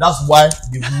Amapiano. That's why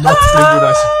they will not claim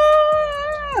ownership.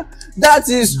 That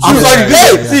is true. I'm sorry,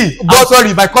 Yeah. see, but sorry,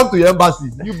 if I come to your embassy,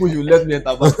 you boys will let me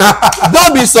enter.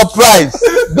 Don't be surprised.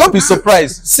 Don't be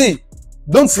surprised. See,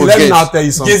 don't Let me now forget. tell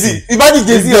you something. Jay-Z, imagine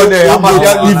Jay-Z on there. If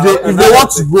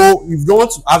they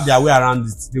want to have their way around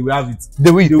it, they will have it.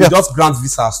 They will. They will just grant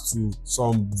visas to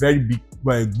some very big,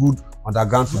 good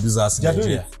underground producers in They are doing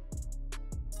Nigeria.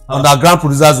 Underground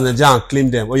producers in Nigeria and claim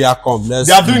them. Oh yeah, come. Let's.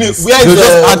 They are doing it. do Where this. is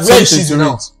where is something she to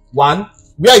now? it. 1,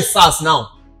 where is SARS now?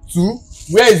 2,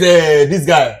 where is this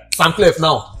guy Sam Clef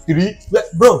now? 3,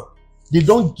 bro, they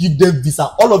don't give them visa.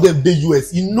 All of them they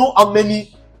US. You know how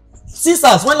many? See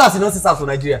SARS. When last see SARS for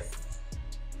Nigeria?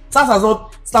 SARS has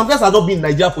not. Sam Clef has not been in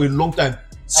Nigeria for a long time.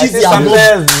 Cheesy has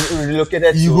not.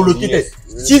 relocated. He relocated.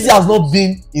 Cheesy has not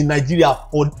been in Nigeria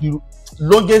for the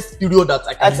longest period that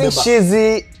I can I think remember.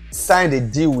 Cheesy signed a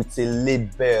deal with a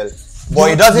label,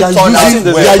 but it doesn't turn using out the-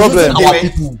 They well. are problem. using our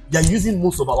people. They are using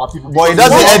most of our people. But it Because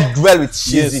doesn't end well with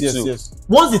Cheesy too. Yes.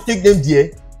 once they take them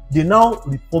there, they now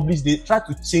republish. They try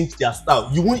to change their style.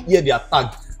 You won't hear their tag.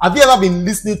 Have you ever been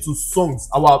listening to songs?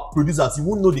 Our producers, you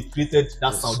won't know they created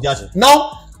that sound.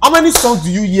 Now, how many songs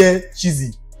do you hear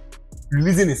Cheesy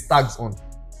releasing his tags on?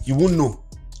 You won't know.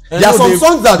 There are some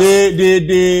songs that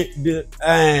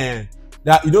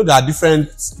there are different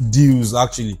deals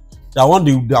actually. That one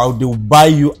they will buy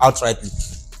you outrightly.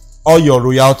 all your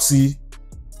royalty,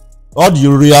 all the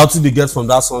royalty they get from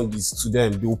that song is to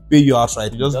them. They will pay you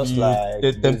outright. Just Just be like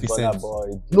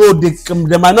 10%. No,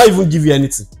 they might not even give you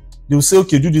anything. They will say,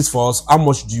 okay, do this for us. How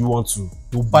much do you want to?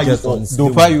 They'll buy get you on all. it? They'll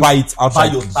They buy will you. buy it outright.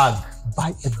 Buy your tag.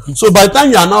 Buy everything. So by the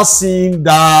time you are now seeing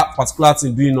that particular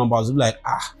thing doing numbers, you'll be like,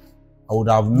 I would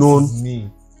have known. Me.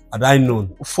 Had I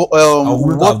known, For I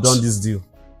wouldn't have done this deal.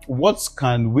 what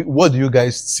do you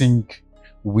guys think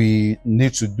we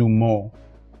need to do more,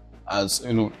 as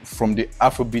you know, from the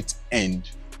Afrobeat end,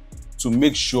 to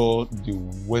make sure the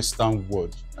Western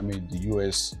world, I mean the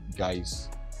US guys,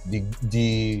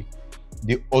 the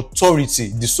authority,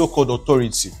 the so-called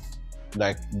authority,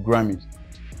 like Grammy,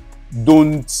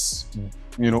 don't,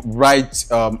 you know, write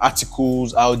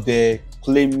articles out there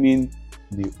claiming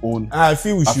they own. I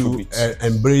feel we Afrobeats. should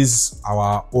embrace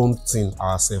our own thing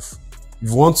ourselves. If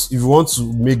you want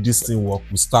to make this thing work,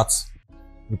 we start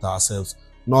with ourselves.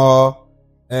 No,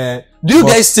 Do you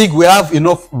guys think we have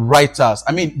enough writers?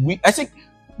 I mean, I think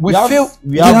we have- feel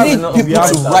we we have need enough- people we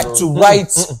have to enough, write bro. to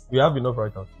write. We have enough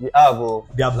writers. We have, oh.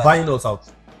 They are buying us out.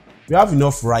 we have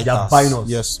enough writers. They are buying us.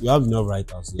 Yes, we have enough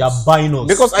writers. They are Yes. buying us.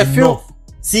 Because I feel- enough.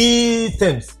 See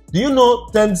Thames. Do you know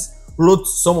Thames wrote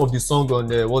some of the song on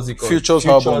the what's it called? Futures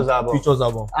Futures album. album. Futures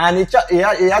album. And he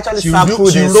actually She sampled wrote-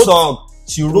 the she wrote- song.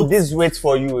 She wrote. This Wait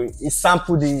For You. He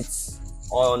sampled it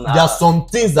on. There are some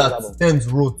things that album. Thames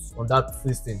wrote on that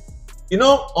listing. You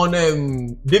know, on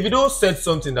Davido said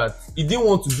something that he didn't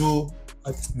want to do.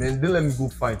 Man, don't let me go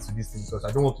fight to this thing because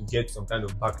I don't want to get some kind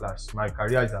of backlash. My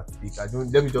career is at stake.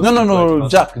 Let me just. No,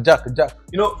 Jack.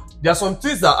 You know, there are some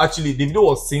things that actually Davido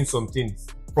was saying some things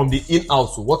from the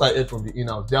in-house. So what I heard from the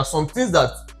in-house, there are some things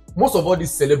that most of all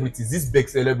these celebrities, these big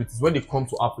celebrities, when they come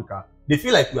to Africa, they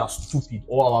feel like we are stupid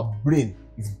or our brain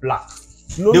is black.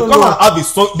 They come and have a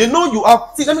song. They know you have.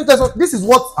 See, let me tell you something. This is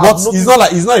what I've noticed.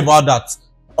 It's not about that.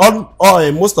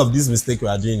 Most of this mistake we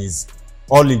are doing is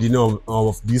all in the name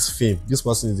of this fame. This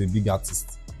person is a big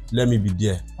artist. Let me be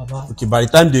there. Okay, by the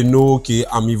time they know, okay,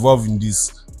 I'm involved in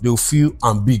this, they'll feel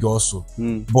I'm big also.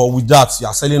 But with that, you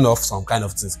are selling off some kind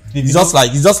of things. It's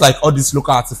just like all these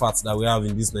local artifacts that we have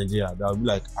in this Nigeria. They'll be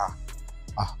like,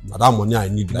 now that money I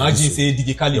need. Like Imagine this, say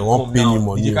DJ Khaled they won't come pay me now.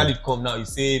 money. DJ Khaled come now. You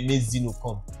say make Zino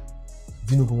come.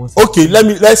 Zino go once. Okay,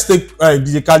 let's take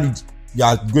DJ Khaled. You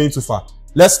are going too far.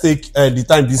 Let's take the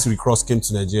time this recross came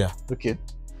to Nigeria. Okay.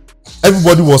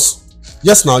 Everybody was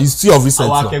it's still of recent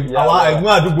now.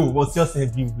 Was just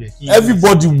everywhere.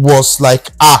 Everybody was like,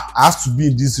 I have to be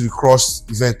in this recross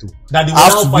event. That they I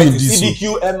have will to now be in fight this. CDQ,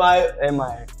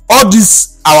 MI. All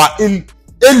these our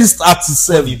A-list artists,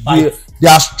 the fight. they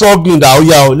are struggling. That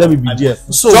let me be there.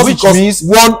 So Just which because means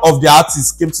one of the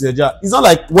artists came to Nigeria, it's not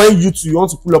like when you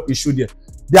want to pull up a show there.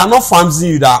 They are not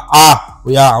fancying you that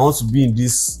I want to be in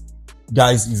this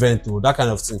guy's event or that kind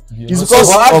of thing. It's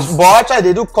because But actually,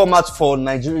 they do come out for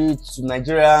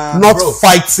Nigeria not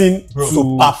fighting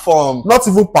to perform. not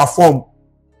even perform,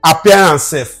 appear and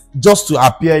self, just to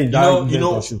appear in that event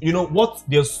or show. You know what?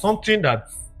 There's something that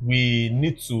we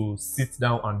need to sit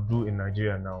down and do in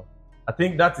Nigeria now. I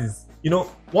think that is,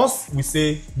 once we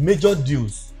say major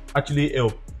deals actually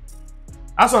help.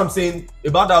 That's what I'm saying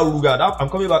about that Ruga. I'm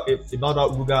coming back about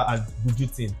that Ruga and Buju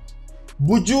thing.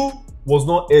 Buju was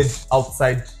not heard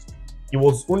outside. It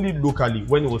was only locally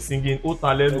when he was singing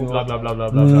Otalelu, blah blah blah blah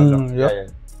blah blah. Yeah.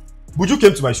 Buju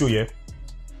came to my show, yeah.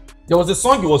 There was a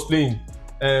song he was playing.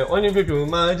 When you people,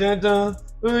 magenta,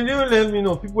 when you let me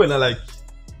know, people were like,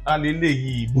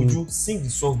 Alele, Buju, sing the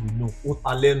song we know,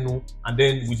 Otalenu, and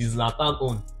then with his lantern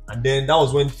on, and then that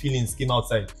was when Feelings came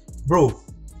outside. Bro,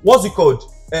 what's it called?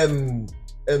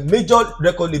 A major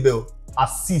record label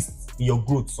assists in your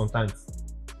growth sometimes.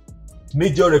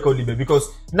 Major record label, because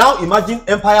now imagine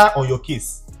Empire on your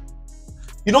case.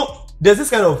 There's this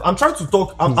kind of, I'm trying to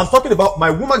talk, I'm talking about,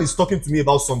 my woman is talking to me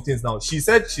about some things now. She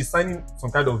said she's signing some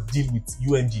kind of deal with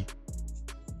UMG.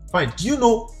 Fine. Do you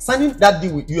know, signing that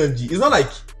deal with UMG, it's not like,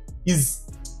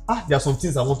 there are some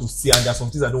things I want to say and there are some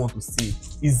things I don't want to say.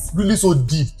 It's really so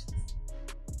deep.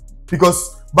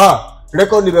 Because,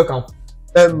 record label can,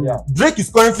 Drake is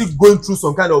currently going through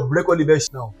some kind of record label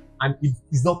now and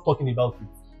he's not talking about it.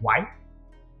 Why?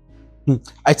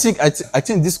 I think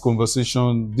this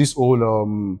conversation, this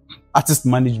whole artist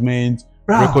management,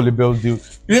 record label deal.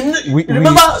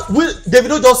 Remember,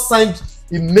 Davido just signed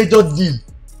a major deal.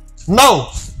 Now,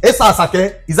 Esa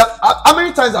Asake is that. How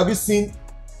many times have you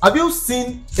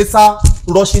seen Esa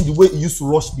rushing the way he used to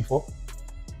rush before?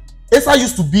 Esa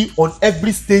used to be on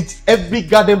every stage, every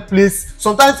garden place.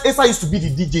 Sometimes Esa used to be the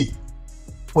DJ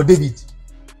for David.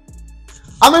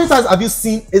 How many times have you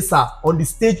seen Esa on the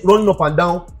stage running up and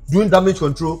down, doing damage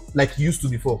control like he used to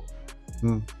before?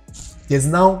 there's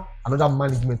now another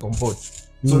management on board.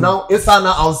 So now Esa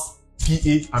now has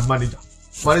PA and manager.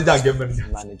 Manager get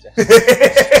manager.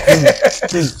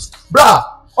 Bruh,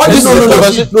 all this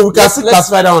no, we can still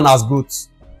classify that one as both.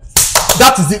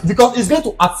 That is it, because it's going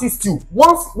to assist you.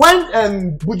 Once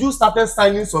when Buju started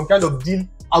signing some kind of deal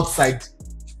outside,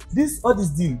 all this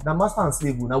deal, the master and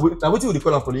slave, now what you would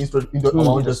call them for the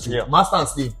industry, master and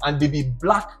slave, and they be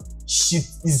black shit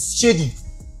is shady.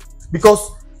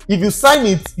 Because if you sign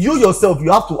it, you yourself,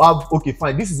 you have to have, okay,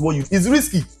 fine, this is what it's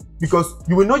risky, because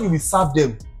you will know you will serve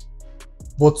them.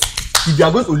 But if you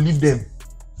are going to leave them,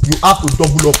 you have to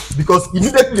double up, because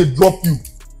immediately they drop you.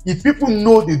 If people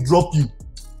know they drop you,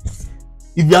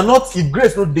 if you are not, if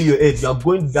grace not day your head, you are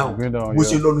going down. You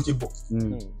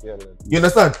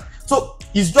understand? So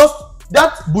it's just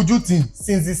that Buju thing,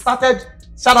 since it started.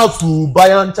 Shout out to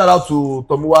Bayan, shout out to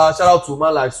Tomiwa, shout out to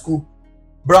man like Scoop.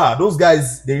 Bruh, those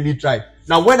guys, they really tried.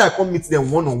 Now when I come meet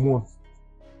them one on one,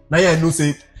 now I know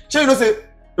say,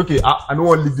 okay, I don't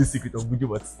want to leave this secret of Buju,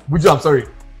 but Buju, I'm sorry.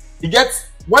 It gets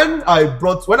when I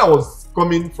was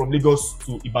coming from Lagos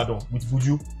to Ibadan with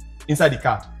Buju inside the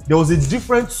car, there was a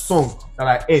different song that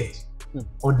I heard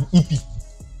on the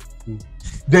EP.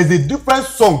 There's a different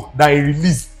song that I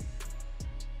released.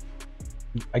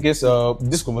 I guess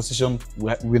this conversation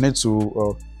we need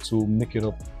to make it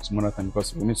up some other time,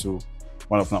 because we need to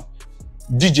one of now.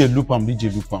 DJ Lupam.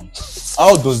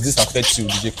 How does this affect you,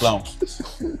 DJ Qlown?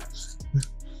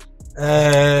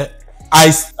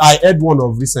 I heard one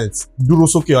of recent,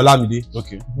 Durosoke Olamide.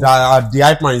 Okay. The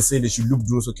hype man is saying they should loop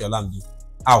Durosoke Olamide.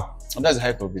 How? And that's the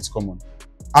hype of it. Come on.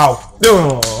 How?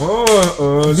 No.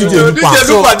 DJ Lupam.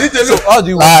 So how do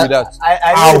you work with that?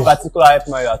 I know the particular hype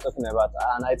man you are talking about,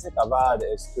 and I think about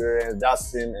the experience, that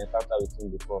same encounter with him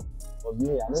before. But me,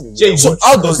 I know the So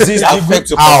how does this affect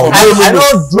your How?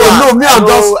 performance? No, me, I'm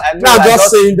just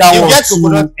saying that one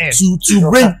to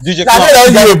bring. DJ I Qlown,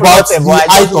 tell you about the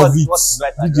height of it.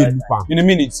 DJ Lupam. in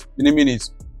a minute.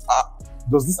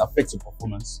 Does this affect your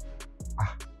performance?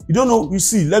 You don't know. You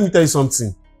see, let me tell you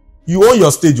something. You own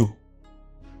your stage,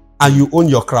 and you own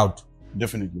your crowd.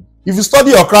 Definitely. If you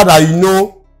study your crowd and you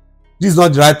know this is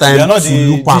not the right time You're not to the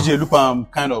loop am. DJ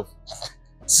Lupam kind of.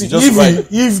 See, if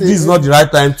this is not the right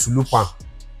time to loop am,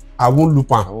 I won't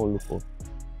loop am.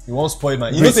 You won't spoil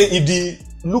man. You know say if the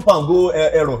loop and go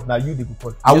error, now you the go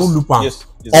call. I won't loop am. Yes.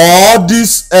 Or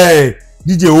this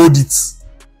DJ hold it.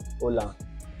 Qlown.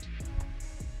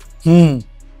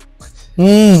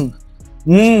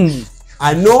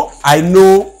 I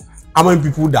know how many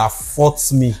people that fought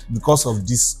me because of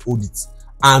this audit,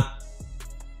 and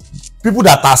people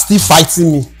that are still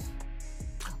fighting me.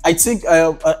 I think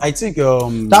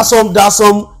There's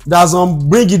some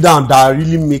bring it down that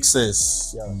really makes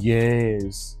sense.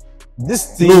 yes.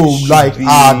 This thing No, should like be...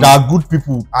 there are good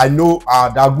people. I know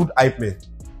there are good hype men.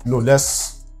 No,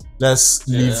 let's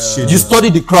leave shade. You study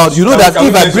the crowd. You know that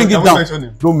if I bring it down,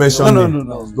 Don't mention him.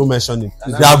 No. Don't mention him.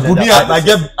 They are good. I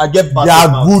get bad. They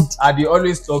are good. And they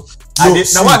always talk. No,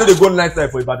 Now why do they go night time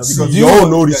for Ibadan? Because You all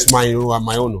know reach my own and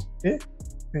my own.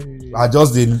 I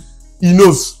just did. He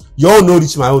knows. You all know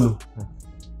reach my own.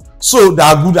 So there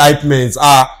are good hype men.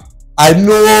 I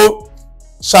know.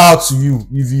 Shout out to you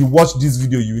if you watch this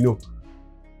video. You know.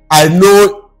 I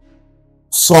know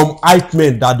some hype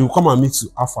men that will come and meet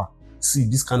you Alpha. See,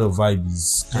 this kind of vibe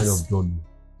is kind of done.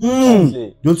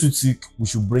 Don't you think we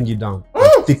should bring it down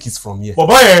and take it from here? But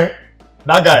boy,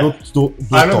 that guy. Don't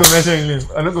I don't talk. go mention him.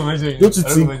 I don't go mention him. Don't you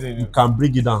think we can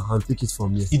bring it down and take it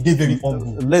from here? He did very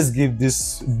humble. let's give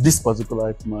this particular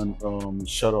hype man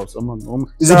shout out. It's Shout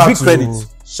a out big to- credit.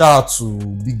 Shout out to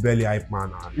Big Belly Hype Man.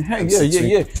 And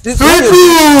Yeah. They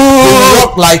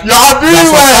work like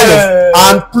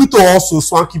and Pluto also,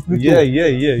 Swanky Pluto. Yeah.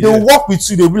 They will work with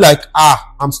you. They'll be like,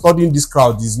 I'm studying this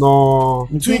crowd. It's not.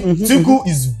 Tinku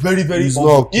is very He's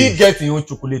humble. not okay. He gets his own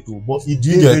chocolate too, but he Do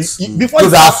you did get? very before So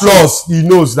he there are starts flaws. He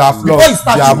knows there are flaws. before he They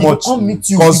starts are he go much. come meet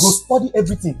you, he go study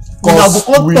everything. Una go Because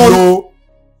come we turn, know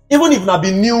even if na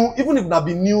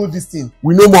be new this thing.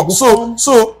 we know more.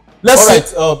 So let's say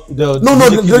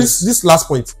this last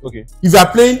point. Okay. If you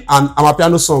are playing an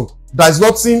Amapiano song, there is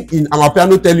nothing in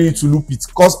Amapiano telling you to loop it,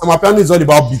 because Amapiano is all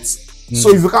about beats. So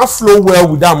if you can't flow well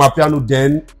with that Amapiano,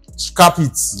 then scrap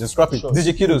it. Just scrap it. Sure.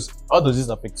 DJ Qeedose, how does this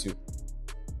affect you?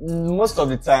 Most of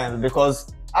the time,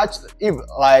 because actually, if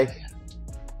like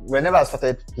whenever I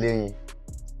started playing,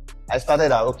 I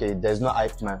started out okay. There's no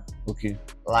hype man. Okay.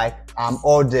 Like I'm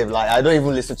all dev. Like I don't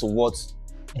even listen to what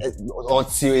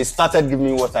until it started giving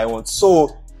me what I want.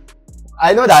 So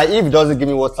I know that if it doesn't give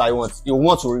me what I want, you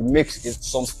want to make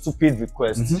some stupid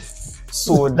request.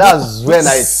 So that's when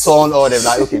I turn all them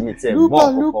like okay, me tell you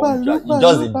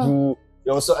just do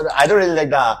There was I don't really like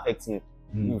that affecting.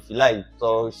 If you like,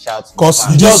 so shout. 'Cause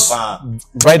fan, you just fan.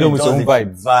 Ride on with It your own does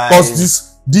vibe. the Because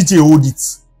this DJ hold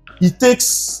it. It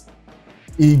takes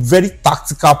a very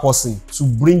tactical person to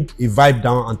bring a vibe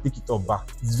down and take it up back.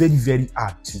 It's very, very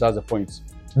hard. That's the point.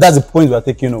 That's the point we are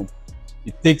taking home.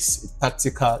 It takes a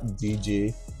tactical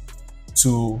DJ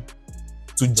to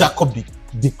jack up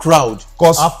the crowd.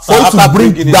 Because After- for you after to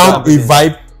bring bringing it down down, a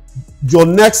vibe, your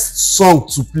next song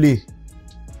to play,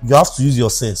 you have to use your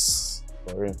sense.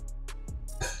 For real.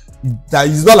 That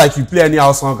it's not like you play any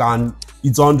house song and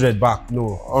it's 100 back.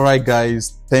 No. All right,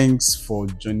 guys. Thanks for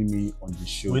joining me on the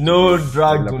show. We know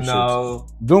drag Episode. now.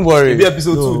 Don't worry. Maybe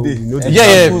episode No, 2 you day. know the Yeah,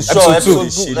 Episode two, episode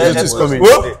two. sure, Episode two is coming.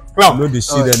 Oh, Qlown. No, they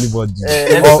shit anybody.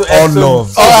 episode- all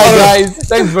love. All right, guys.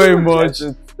 Thanks very much.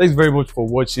 Thanks very much for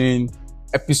watching.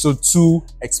 Episode 2.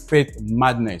 Expect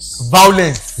madness,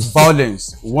 Violence.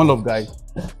 violence. One love, guys.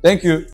 Thank you.